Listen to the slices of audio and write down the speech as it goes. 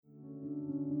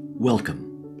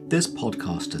Welcome. This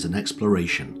podcast is an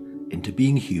exploration into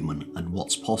being human and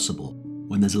what's possible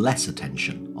when there's less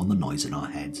attention on the noise in our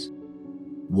heads.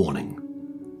 Warning.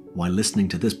 While listening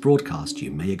to this broadcast,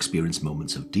 you may experience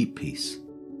moments of deep peace,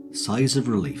 sighs of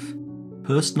relief,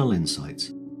 personal insights,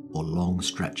 or long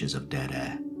stretches of dead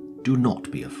air. Do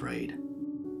not be afraid.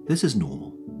 This is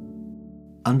normal.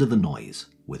 Under the Noise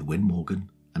with Win Morgan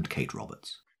and Kate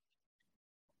Roberts.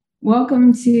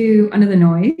 Welcome to Under the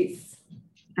Noise.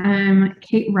 I'm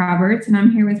Kate Roberts, and I'm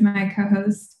here with my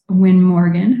co-host, Win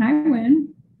Morgan. Hi,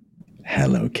 Win.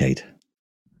 Hello, Kate.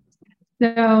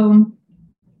 So,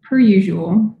 per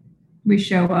usual, we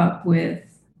show up with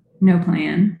no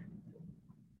plan.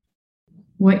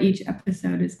 What each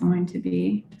episode is going to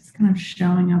be, just kind of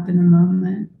showing up in the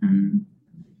moment. And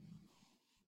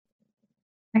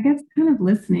I guess kind of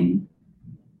listening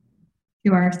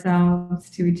to ourselves,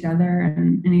 to each other,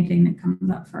 and anything that comes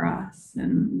up for us.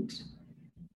 And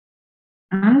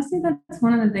honestly, that's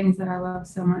one of the things that I love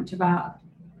so much about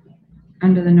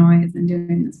Under the Noise and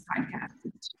doing this podcast.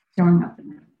 It's showing up in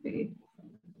that space.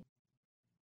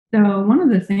 So one of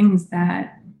the things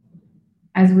that,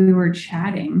 as we were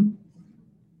chatting,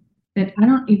 that I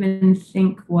don't even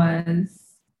think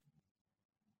was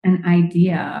an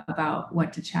idea about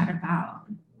what to chat about,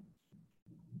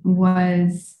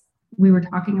 was we were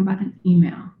talking about an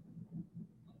email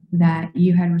that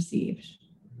you had received.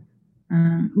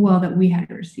 That we had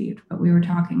received, but we were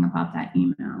talking about that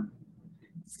email.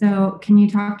 So can you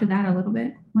talk to that a little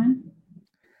bit, Win?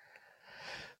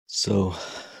 So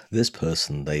this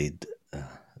person, they'd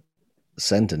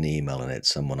sent an email, and it's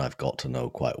someone I've got to know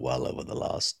quite well over the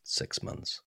last 6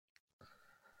 months.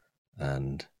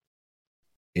 And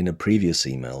in a previous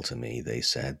email to me, they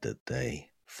said that they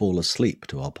fall asleep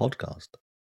to our podcast.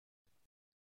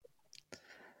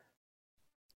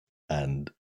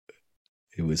 And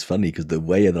it was funny because the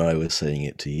way that I was saying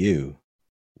it to you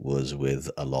was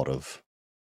with a lot of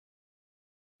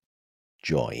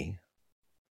joy.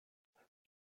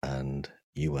 And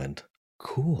you went,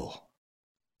 cool.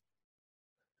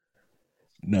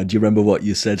 Now, do you remember what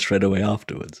you said straight away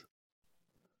afterwards?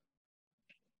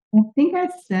 I think I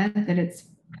said that it's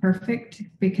perfect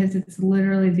because it's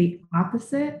literally the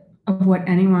opposite of what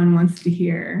anyone wants to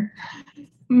hear.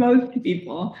 Most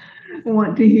people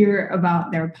want to hear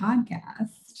about their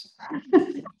podcast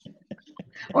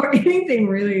or anything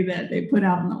really that they put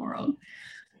out in the world.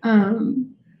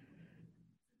 And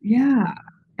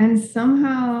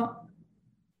somehow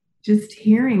just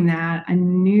hearing that, I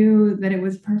knew that it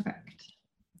was perfect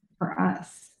for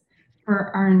us,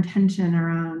 for our intention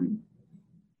around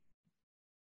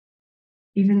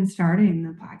even starting the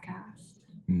podcast.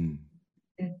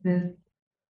 It's this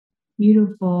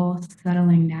beautiful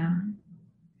settling down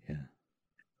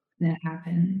that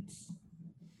happens.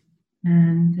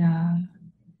 And,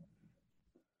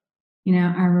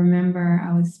 I remember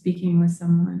I was speaking with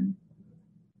someone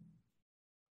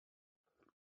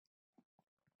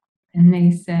and they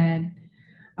said,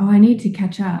 oh, I need to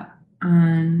catch up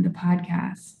on the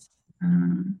podcast.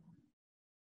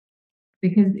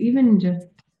 Because even just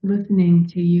listening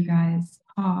to you guys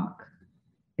talk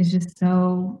is just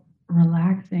so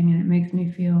relaxing, and it makes me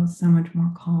feel so much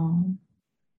more calm.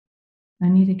 I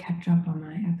need to catch up on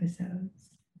my episodes.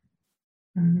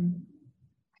 Kind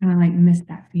of like miss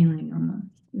that feeling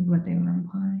almost, is what they were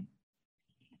implying.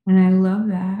 And I love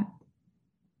that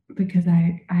because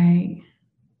I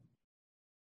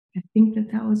think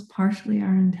that was partially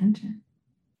our intention.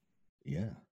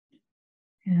 Yeah.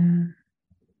 And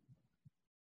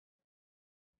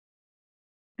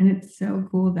it's so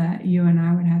cool that you and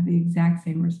I would have the exact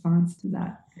same response to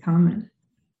that comment.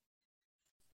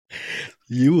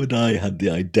 You and I had the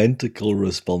identical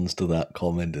response to that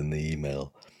comment in the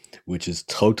email, which is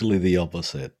totally the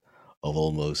opposite of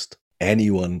almost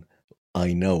anyone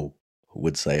I know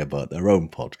would say about their own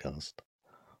podcast.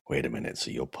 Wait a minute, so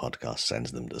your podcast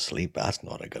sends them to sleep? That's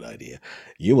not a good idea.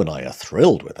 You and I are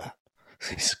thrilled with that.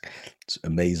 It's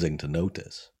amazing to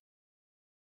notice.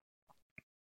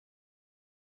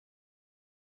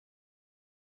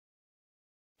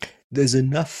 There's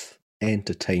enough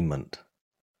entertainment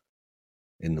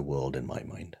in the world, in my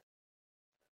mind.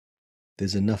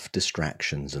 There's enough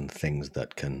distractions and things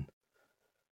that can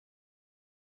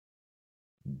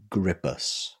grip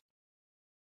us,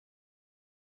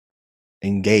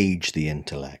 engage the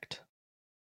intellect,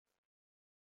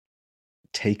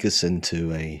 take us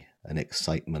into an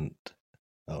excitement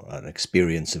or an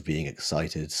experience of being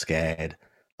excited, scared,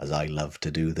 as I love to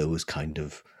do those kind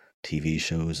of TV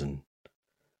shows and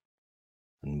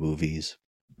movies.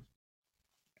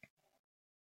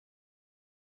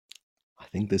 I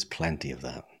think there's plenty of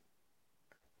that.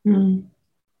 Mm.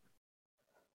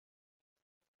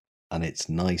 And it's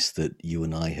nice that you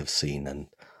and I have seen, and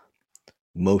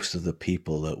most of the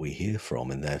people that we hear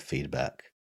from in their feedback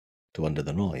to Under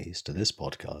the Noise, to this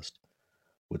podcast,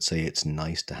 would say it's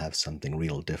nice to have something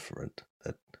real different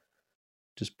that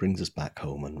just brings us back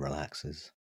home and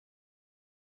relaxes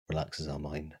our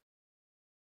mind.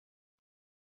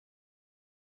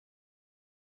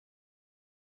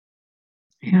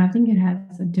 Yeah, I think it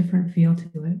has a different feel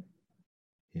to it.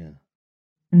 Yeah.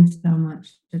 And so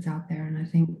much that's out there. And I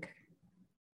think,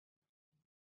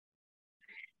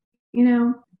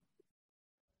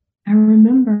 I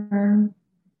remember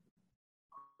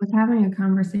was having a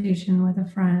conversation with a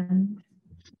friend,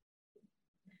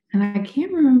 and I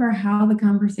can't remember how the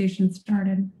conversation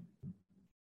started,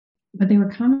 but they were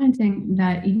commenting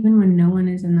that even when no one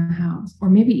is in the house, or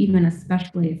maybe even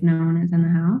especially if no one is in the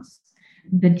house,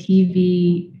 the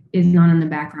TV is not in the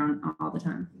background all the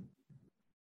time.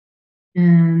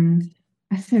 And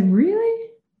I said, really?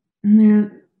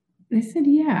 And they said,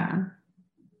 yeah.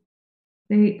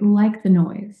 They like the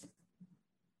noise.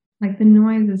 Like the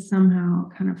noise is somehow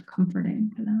kind of comforting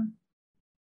to them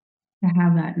to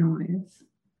have that noise.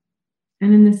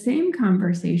 And in the same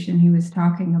conversation, he was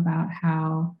talking about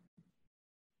how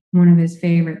one of his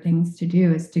favorite things to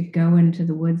do is to go into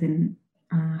the woods and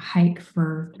hike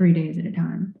for 3 days at a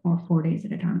time or 4 days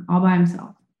at a time, all by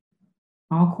himself,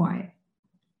 all quiet,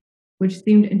 which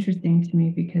seemed interesting to me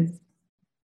because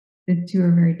the two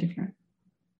are very different.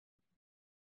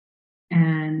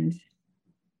 And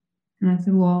I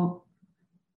said, well,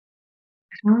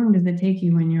 how long does it take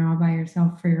you when you're all by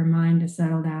yourself for your mind to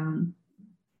settle down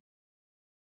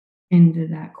into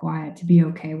that quiet, to be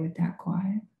okay with that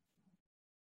quiet?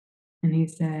 And he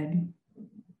said,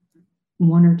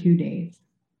 1 or 2 days.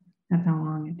 That's how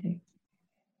long it takes.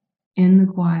 In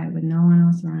the quiet with no one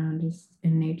else around, just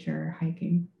in nature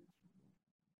hiking.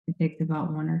 It takes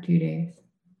about 1 or 2 days.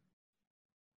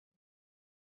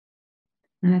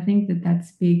 And I think that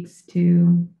speaks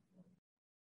to,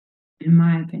 in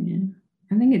my opinion,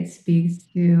 I think it speaks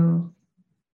to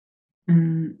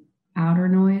an outer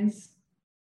noise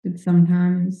that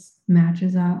sometimes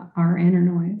matches our inner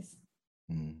noise.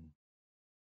 Mm.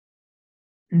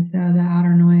 And so the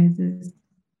outer noise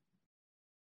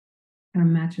kind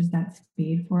of matches that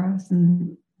speed for us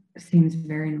and seems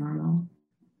very normal.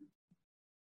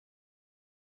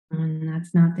 When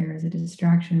that's not there as a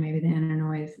distraction, maybe the inner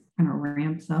noise kind of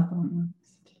ramps up almost.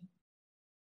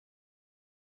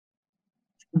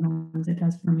 Sometimes it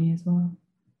does for me as well.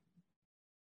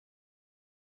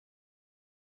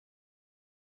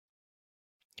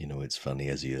 You know, it's funny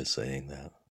as you're saying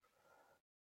that.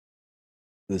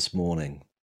 This morning,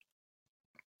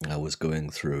 I was going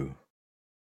through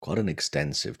quite an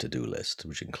extensive to-do list,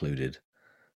 which included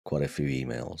quite a few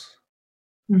emails,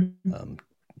 Mhm.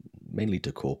 mainly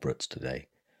to corporates today.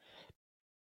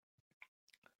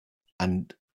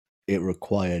 And it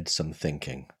required some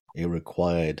thinking. It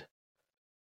required,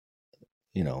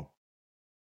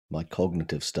 my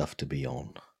cognitive stuff to be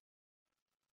on.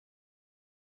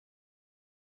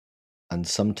 And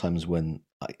sometimes when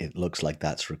it looks like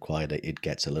that's required, it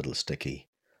gets a little sticky.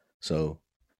 So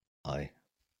I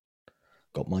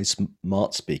got my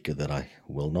smart speaker that I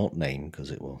will not name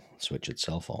because it will switch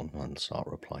itself on and start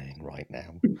replying right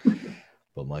now.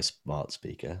 But my smart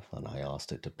speaker, and I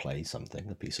asked it to play something,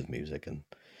 a piece of music, and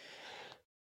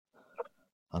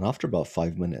after about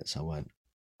 5 minutes, I went,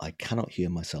 I cannot hear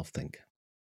myself think.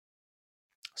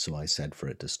 So I said for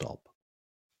it to stop.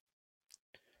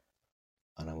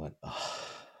 And I went, oh,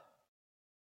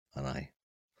 and I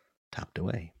tapped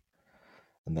away.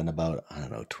 And then about,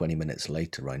 20 minutes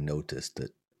later, I noticed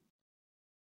that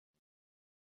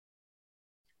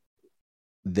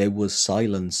there was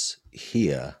silence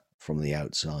here from the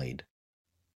outside,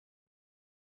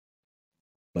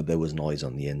 but there was noise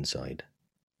on the inside.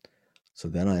 So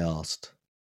then I asked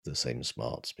the same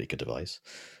smart speaker device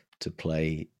to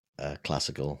play a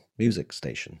classical music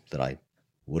station that I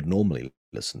would normally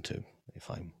listen to if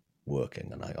I'm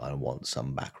working and I want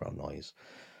some background noise.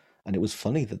 And it was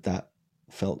funny that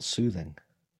felt soothing.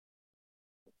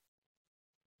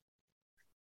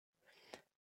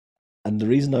 And the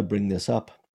reason I bring this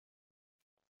up,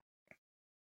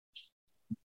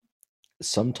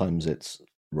 sometimes it's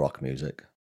rock music,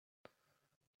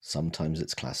 sometimes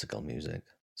it's classical music,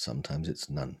 sometimes it's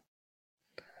none.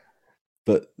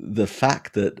 But the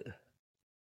fact that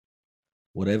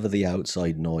whatever the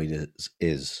outside noise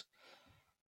is,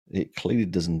 it clearly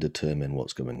doesn't determine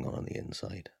what's going on the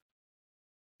inside.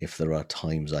 If there are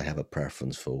times I have a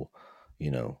preference for,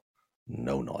 no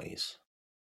noise,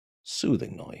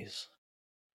 soothing noise,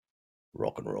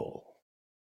 rock and roll,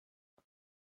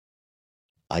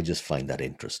 I just find that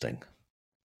interesting.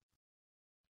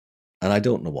 And I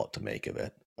don't know what to make of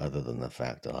it, other than the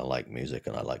fact that I like music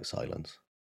and I like silence.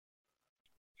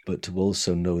 But to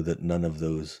also know that none of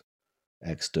those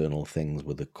external things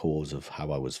were the cause of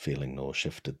how I was feeling or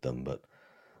shifted them, but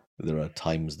there are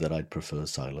times that I'd prefer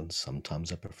silence.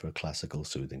 Sometimes I prefer classical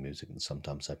soothing music, and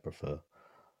sometimes I prefer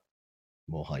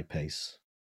more high pace,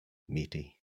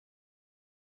 meaty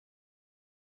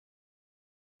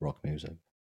rock music.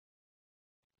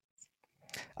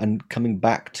 And coming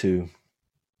back to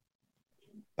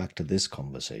this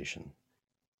conversation,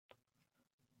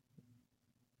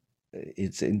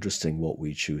 it's interesting what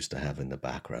we choose to have in the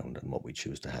background and what we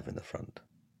choose to have in the front,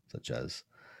 such as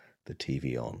the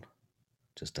TV on,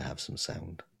 just to have some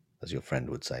sound, as your friend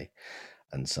would say.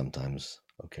 And sometimes,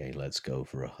 okay, let's go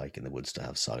for a hike in the woods to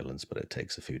have silence, but it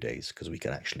takes a few days because we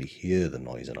can actually hear the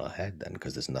noise in our head then,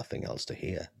 because there's nothing else to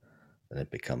hear. And it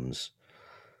becomes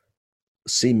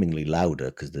seemingly louder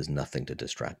because there's nothing to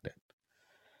distract it.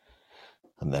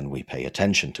 And then we pay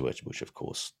attention to it, which of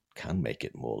course can make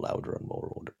it more louder and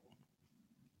more audible.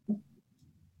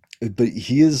 But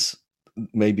here's,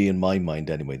 maybe in my mind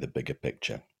anyway, the bigger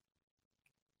picture.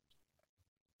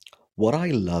 What I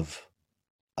love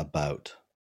about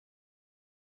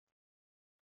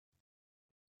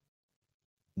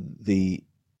the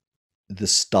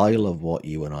style of what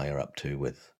you and I are up to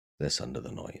with this Under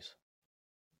the Noise,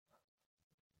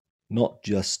 not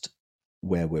just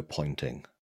where we're pointing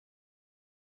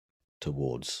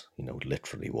towards,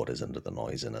 literally what is under the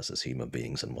noise in us as human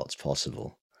beings and what's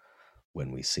possible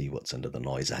when we see what's under the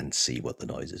noise and see what the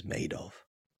noise is made of.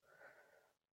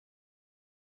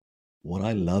 What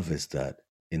I love is that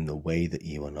in the way that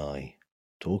you and I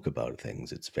talk about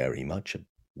things, it's very much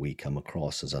we come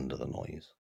across as under the noise.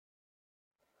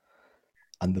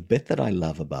 And the bit that I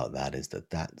love about that is that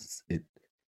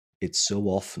it so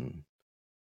often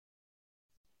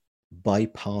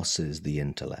bypasses the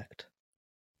intellect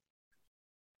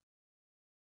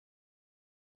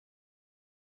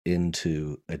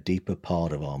into a deeper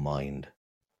part of our mind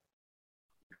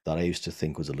that I used to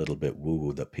think was a little bit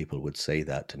woo-woo, that people would say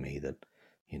that to me, that,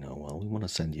 well, we want to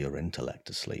send your intellect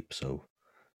to sleep, so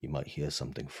you might hear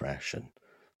something fresh and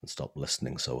stop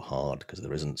listening so hard because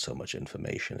there isn't so much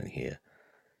information in here.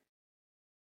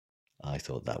 I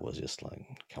thought that was just like,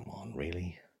 come on,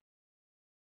 really?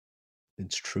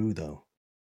 It's true, though.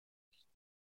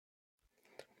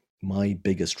 My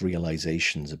biggest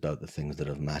realizations about the things that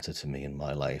have mattered to me in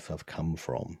my life have come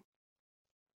from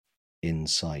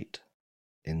insight,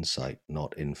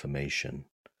 not information,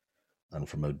 and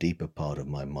from a deeper part of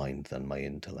my mind than my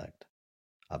intellect.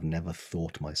 I've never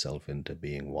thought myself into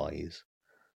being wise.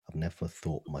 I've never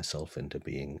thought myself into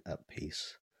being at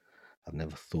peace. I've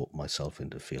never thought myself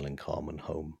into feeling calm and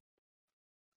home.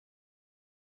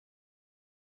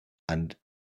 And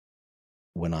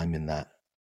when I'm in that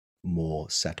more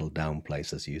settled down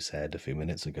place, as you said a few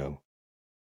minutes ago,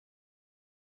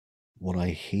 what I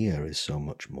hear is so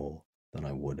much more than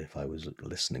I would if I was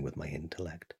listening with my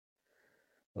intellect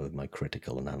or with my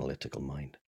critical and analytical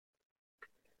mind.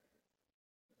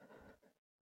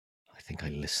 I think I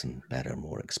listen better,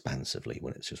 more expansively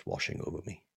when it's just washing over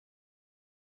me.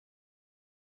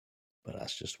 But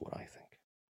that's just what I think.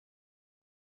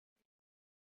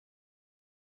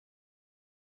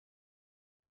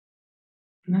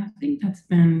 And I think that's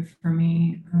been for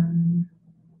me a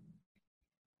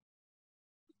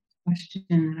question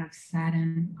that I've sat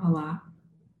in a lot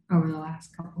over the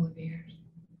last couple of years.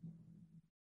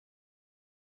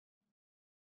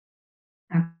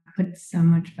 I've put so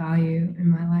much value in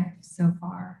my life so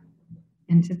far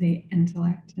into the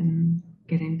intellect and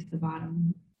getting to the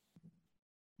bottom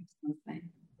of something.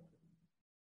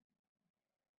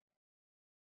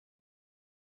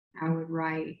 I would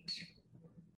write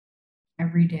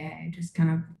every day, just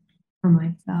kind of for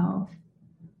myself,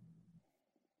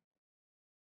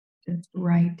 just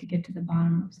write to get to the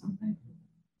bottom of something.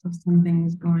 So if something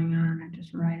was going on, I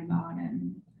just write about it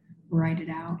and write it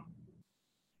out.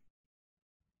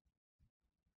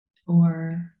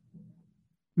 Or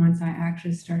once I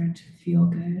actually started to feel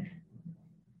good,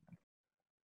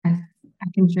 I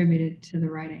contributed to the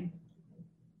writing.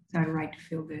 So I write to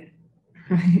feel good,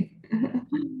 right?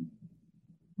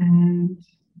 And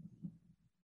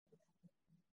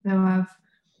so I've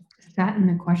sat in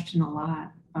the question a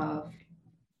lot of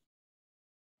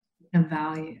the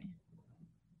value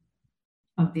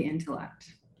of the intellect.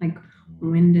 Like,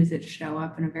 when does it show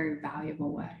up in a very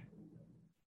valuable way?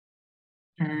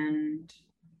 And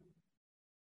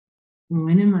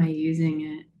when am I using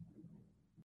it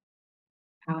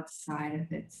outside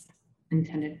of its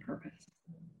intended purpose?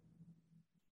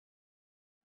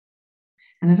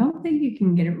 And I don't think you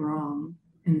can get it wrong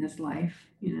in this life,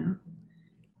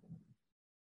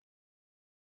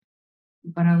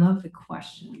 But I love the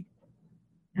question.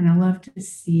 And I love to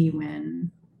see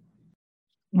when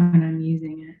I'm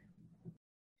using it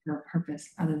for a purpose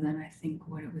other than I think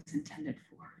what it was intended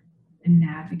for. And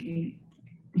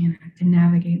to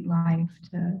navigate life,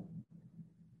 to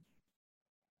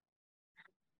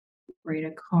operate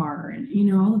a car,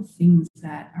 and all the things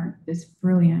that are this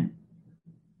brilliant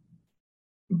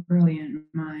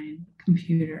mind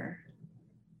computer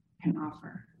can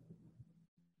offer.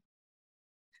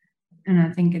 And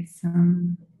I think it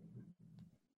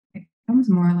comes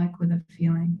more like with a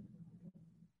feeling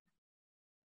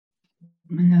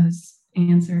when those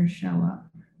answers show up.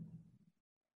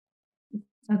 It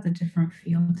has a different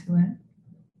feel to it.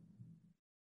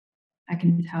 I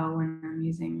can tell when I'm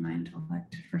using my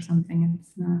intellect for something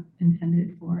it's not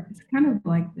intended for. It's kind of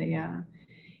like the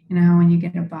when you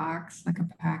get a box, like a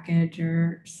package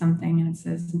or something, and it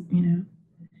says,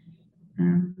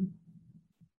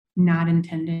 not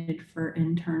intended for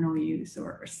internal use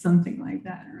or something like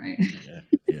that, right?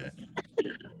 Yeah.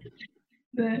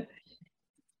 But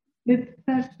it's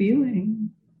that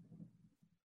feeling.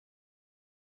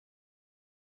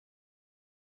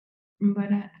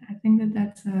 But I think that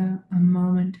that's a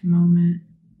moment to moment.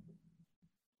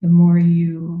 The more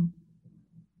you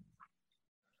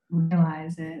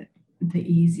realize it, the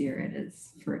easier it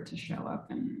is for it to show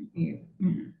up and you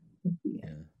Yeah.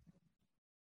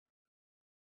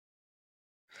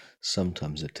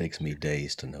 Sometimes it takes me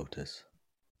days to notice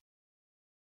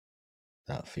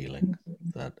that feeling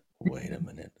that, wait a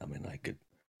minute,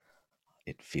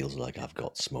 it feels like I've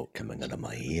got smoke coming out of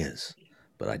my ears,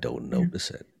 but I don't notice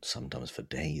it sometimes for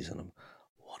days, and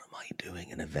what am I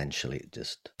doing? And eventually it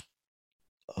just,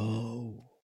 oh,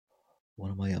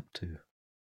 what am I up to? It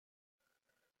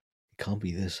can't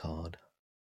be this hard.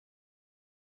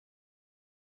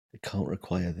 It can't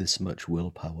require this much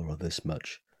willpower or this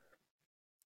much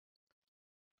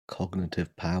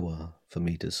cognitive power for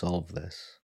me to solve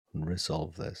this and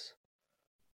resolve this.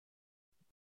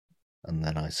 And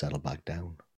then I settle back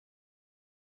down.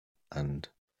 And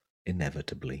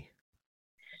inevitably,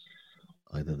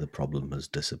 either the problem has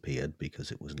disappeared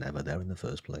because it was never there in the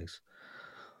first place,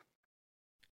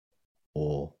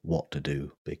 or what to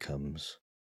do becomes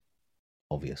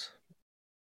obvious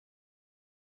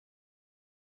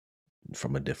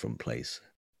from a different place.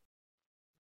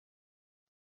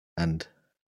 And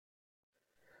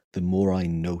the more I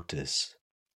notice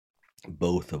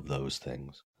both of those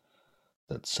things,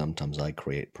 that sometimes I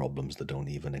create problems that don't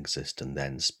even exist and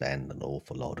then spend an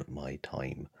awful lot of my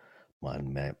time,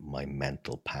 my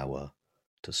mental power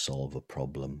to solve a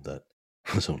problem that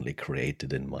was only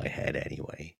created in my head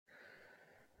anyway.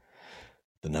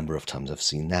 The number of times I've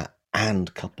seen that,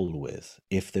 and coupled with,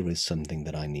 if there is something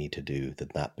that I need to do,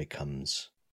 that becomes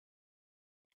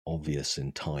obvious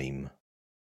in time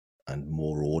and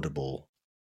more audible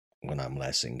when I'm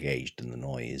less engaged in the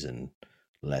noise and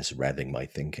less revving my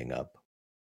thinking up.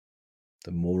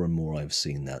 The more and more I've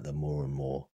seen that, the more and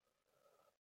more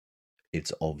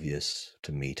it's obvious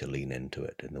to me to lean into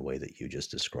it in the way that you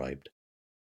just described.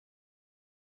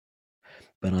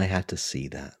 But I had to see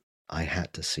that. I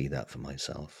had to see that for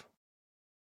myself.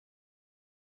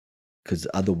 Because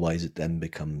otherwise it then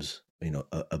becomes,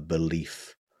 a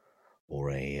belief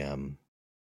or a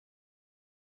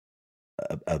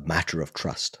matter of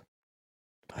trust.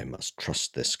 I must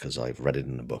trust this because I've read it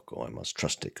in a book, or I must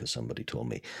trust it because somebody told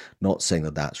me. Not saying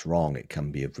that that's wrong. It can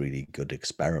be a really good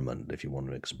experiment if you want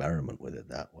to experiment with it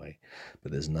that way.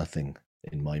 But there's nothing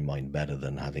in my mind better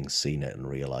than having seen it and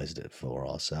realized it for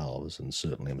ourselves. And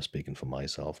certainly I'm speaking for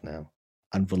myself now,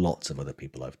 and for lots of other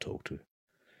people I've talked to.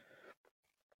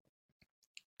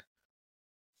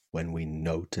 When we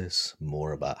notice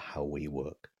more about how we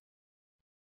work,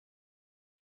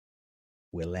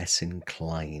 we're less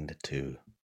inclined to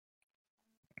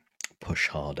push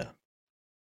harder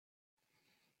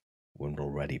when we're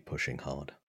already pushing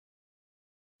hard.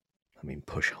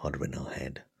 Push harder in our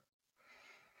head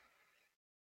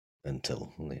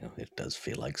until, it does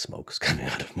feel like smoke's coming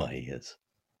out of my ears.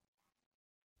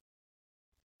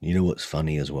 You know what's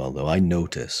funny as well, though? I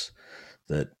notice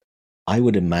that I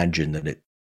would imagine that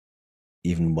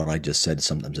even what I just said,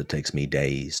 sometimes it takes me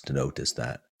days to notice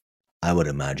that. I would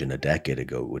imagine a decade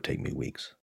ago it would take me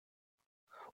weeks,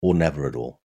 or never at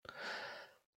all.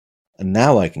 And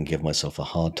now I can give myself a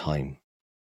hard time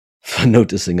for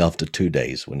noticing after 2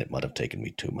 days when it might have taken me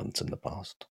 2 months in the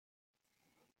past.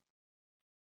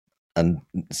 And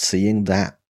seeing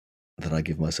that I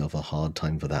give myself a hard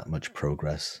time for that much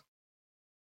progress,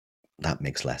 that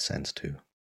makes less sense too.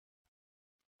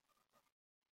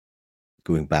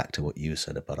 going back to what you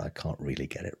said about I can't really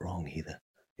get it wrong either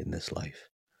in this life.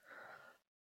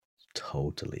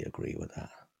 Totally agree with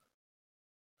that.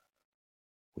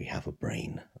 We have a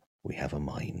brain. We have a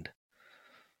mind.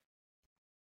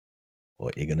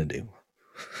 What are you going to do?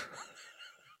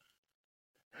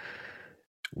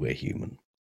 We're human.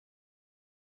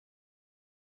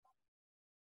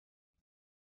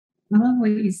 I love what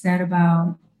you said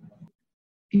about,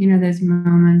 those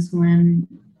moments when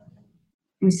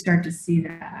we start to see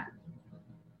that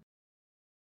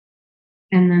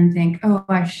and then think, oh,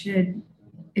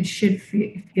 it should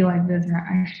feel like this, or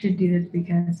I should do this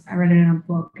because I read it in a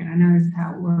book and I know this is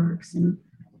how it works. And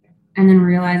then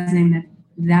realizing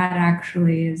that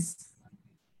actually is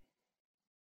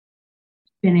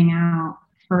spinning out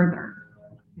further.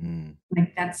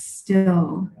 Like that's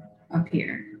still up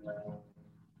here.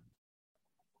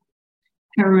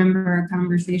 I remember a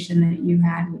conversation that you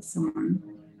had with someone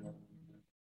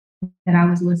that I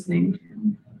was listening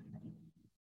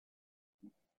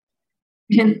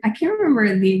to. And I can't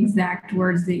remember the exact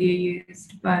words that you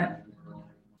used, but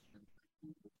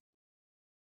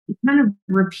you kind of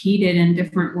repeated in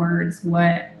different words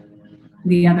what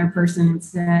the other person had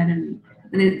said. And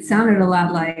it sounded a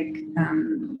lot like,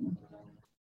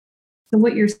 so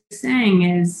what you're saying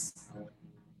is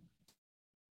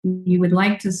you would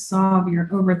like to solve your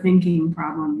overthinking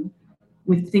problem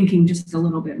with thinking just a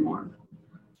little bit more.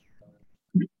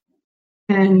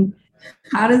 And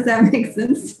how does that make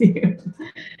sense to you?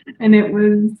 And it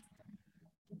was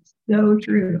so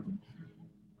true.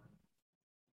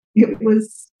 It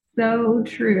was so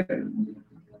true.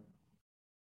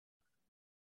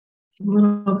 A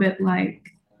little bit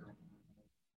like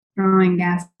throwing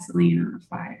gasoline on a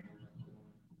fire.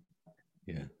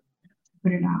 Yeah.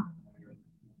 Put it out.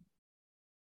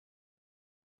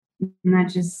 And that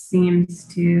just seems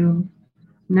to,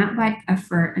 not by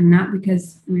effort and not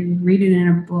because we read it in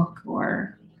a book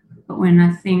but when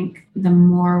I think the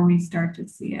more we start to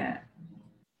see it,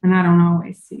 and I don't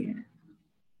always see it,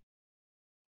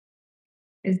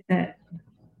 is that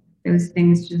those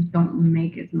things just don't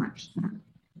make as much sense.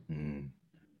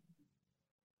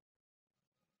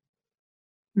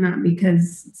 Not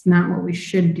because it's not what we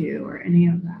should do or any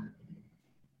of that.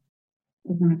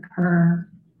 It doesn't occur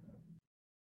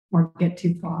or get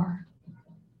too far.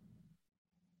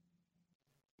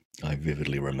 I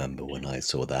vividly remember when I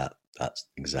saw that. That's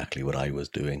exactly what I was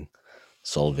doing,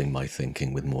 solving my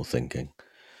thinking with more thinking.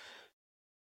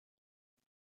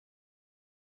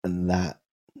 And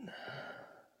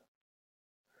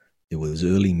it was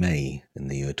early May in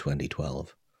the year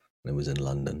 2012. And I was in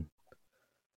London.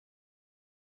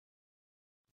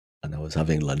 And I was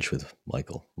having lunch with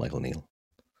Michael Neal.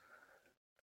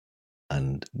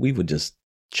 And we were just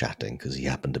chatting because he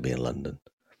happened to be in London.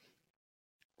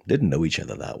 Didn't know each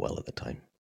other that well at the time.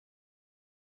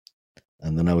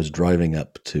 And then I was driving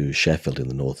up to Sheffield in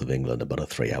the north of England, about a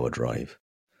 3-hour drive.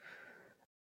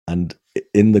 And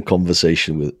in the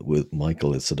conversation with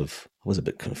Michael, it I was a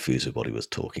bit confused with what he was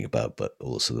talking about, but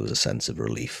also there was a sense of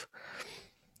relief.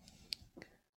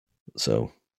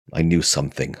 So I knew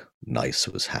something nice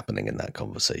was happening in that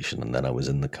conversation. And then I was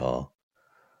in the car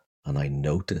and I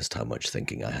noticed how much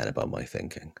thinking I had about my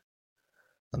thinking.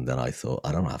 And then I thought,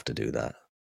 I don't have to do that.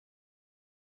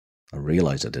 I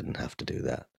realized I didn't have to do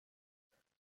that.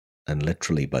 And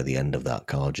literally by the end of that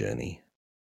car journey,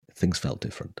 things felt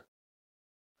different.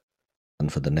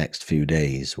 And for the next few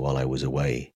days while I was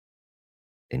away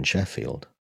in Sheffield,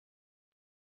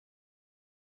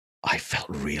 I felt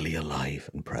really alive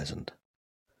and present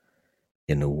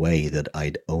in a way that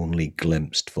I'd only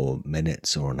glimpsed for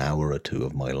minutes or an hour or two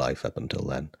of my life up until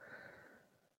then.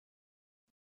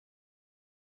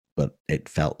 But it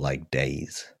felt like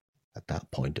days at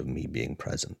that point of me being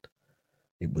present.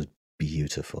 It was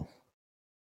beautiful.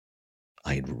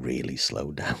 I'd really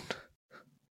slowed down.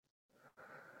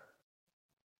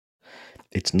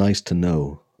 It's nice to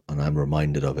know, and I'm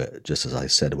reminded of it, just as I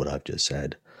said what I've just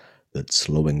said, that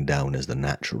slowing down is the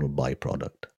natural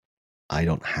byproduct. I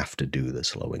don't have to do the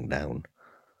slowing down.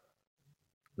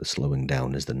 The slowing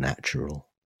down is the natural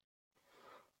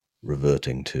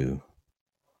reverting to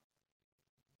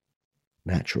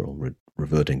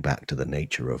reverting back to the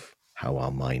nature of how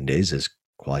our mind is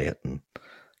quiet and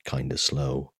kind of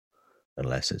slow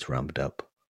unless it's ramped up.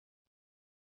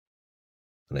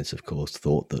 And it's of course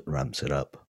thought that ramps it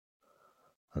up.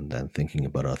 And then thinking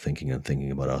about our thinking and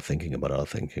thinking about our thinking about our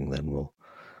thinking then will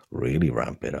really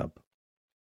ramp it up.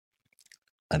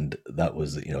 And that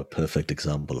was, a perfect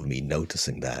example of me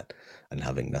noticing that and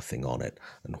having nothing on it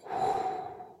and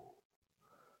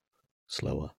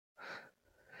slower.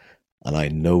 And I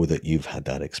know that you've had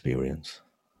that experience.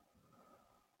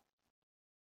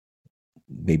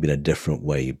 maybe in a different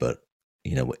way, but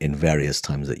in various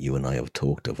times that you and I have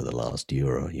talked over the last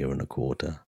year or year and a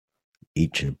quarter,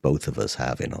 both of us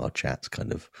have in our chats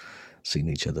kind of seen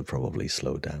each other probably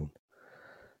slow down.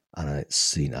 And I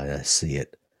see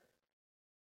it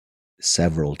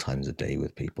several times a day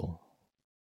with people,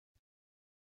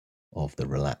 of the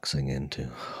relaxing into,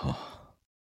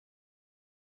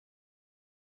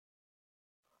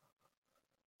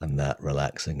 and that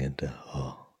relaxing into,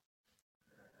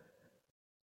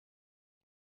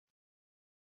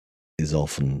 is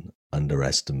often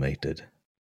underestimated.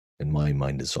 In my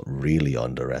mind, it's not really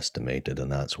underestimated,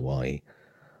 and that's why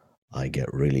I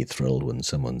get really thrilled when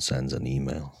someone sends an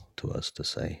email to us to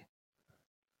say,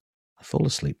 I fall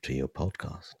asleep to your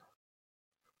podcast.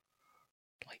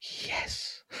 Like,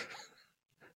 yes.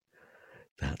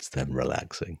 That's them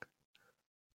relaxing.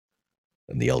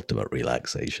 And the ultimate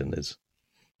relaxation is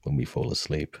when we fall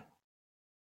asleep.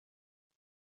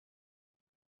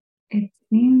 It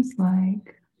seems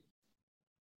like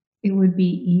it would be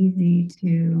easy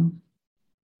to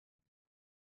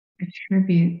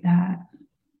attribute that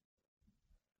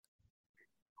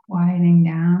quieting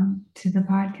down to the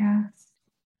podcast,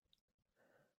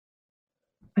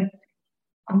 but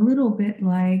a little bit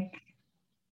like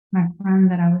my friend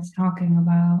that I was talking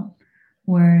about,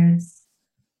 whereas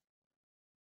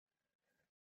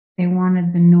they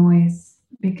wanted the noise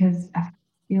because I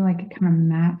feel like it kind of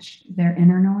matched their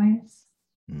inner noise.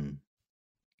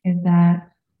 Is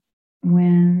that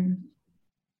when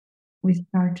we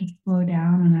start to slow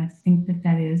down, and I think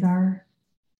that is our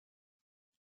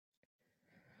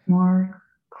more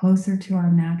closer to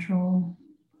our natural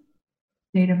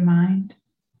state of mind,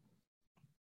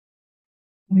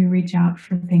 we reach out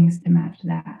for things to match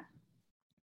that.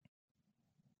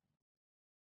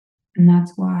 And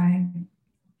that's why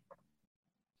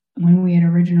when we had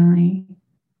originally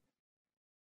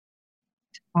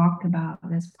talked about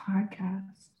this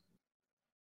podcast,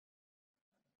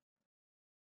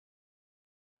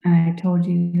 and I told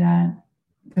you that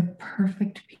the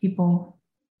perfect people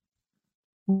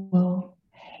will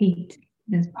hate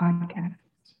this podcast.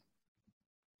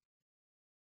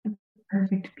 The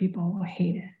perfect people will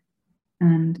hate it.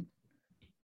 And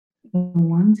the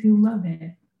ones who love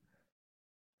it,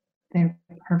 they're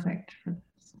perfect for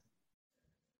this.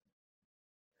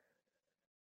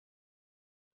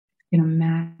 It's going to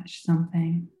match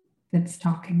something that's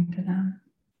talking to them,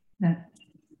 that's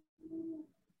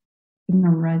going to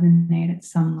resonate at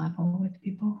some level with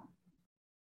people.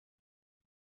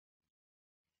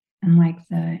 And like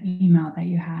the email that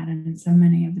you had, and so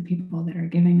many of the people that are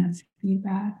giving us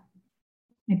feedback,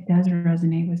 it does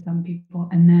resonate with some people.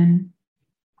 And then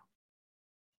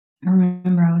I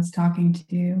remember I was talking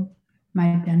to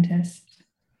my dentist,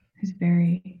 who's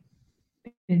very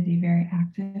busy, very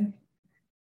active.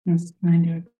 I was trying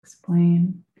to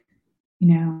explain,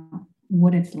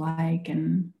 what it's like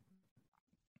and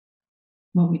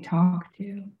what we talk to.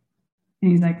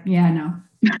 And he's like, yeah, no.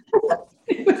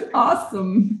 It was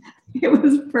awesome. It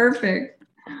was perfect.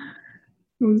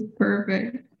 It was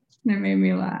perfect. And it made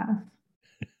me laugh.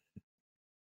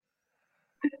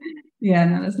 Yeah,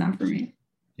 no, that's not for me.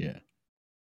 Yeah.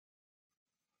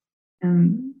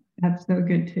 And that's so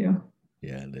good too.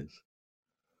 Yeah, it is.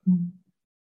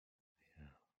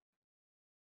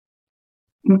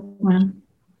 When?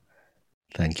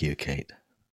 Thank you, Kate.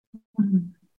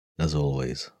 As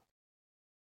always,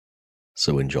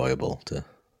 so enjoyable to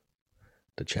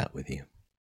chat with you.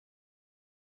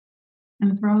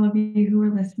 And for all of you who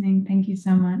are listening, thank you so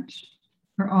much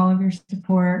for all of your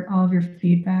support, all of your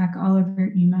feedback, all of your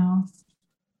emails.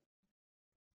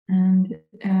 And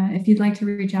if you'd like to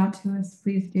reach out to us,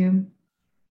 please do.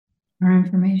 Our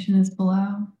information is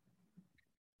below,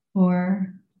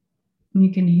 or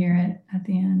you can hear it at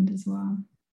the end as well.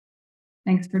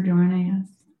 Thanks for joining us.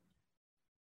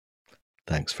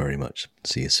 Thanks very much.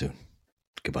 See you soon.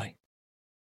 Goodbye.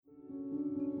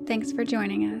 Thanks for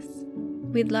joining us.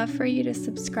 We'd love for you to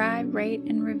subscribe, rate,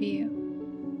 and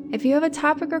review. If you have a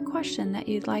topic or question that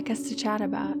you'd like us to chat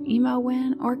about, email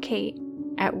Wynn or Kate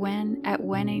at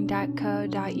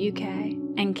wynn@winning.co.uk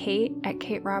and Kate at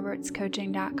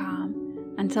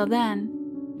katerobertscoaching.com. Until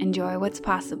then, enjoy what's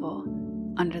possible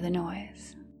under the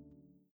noise.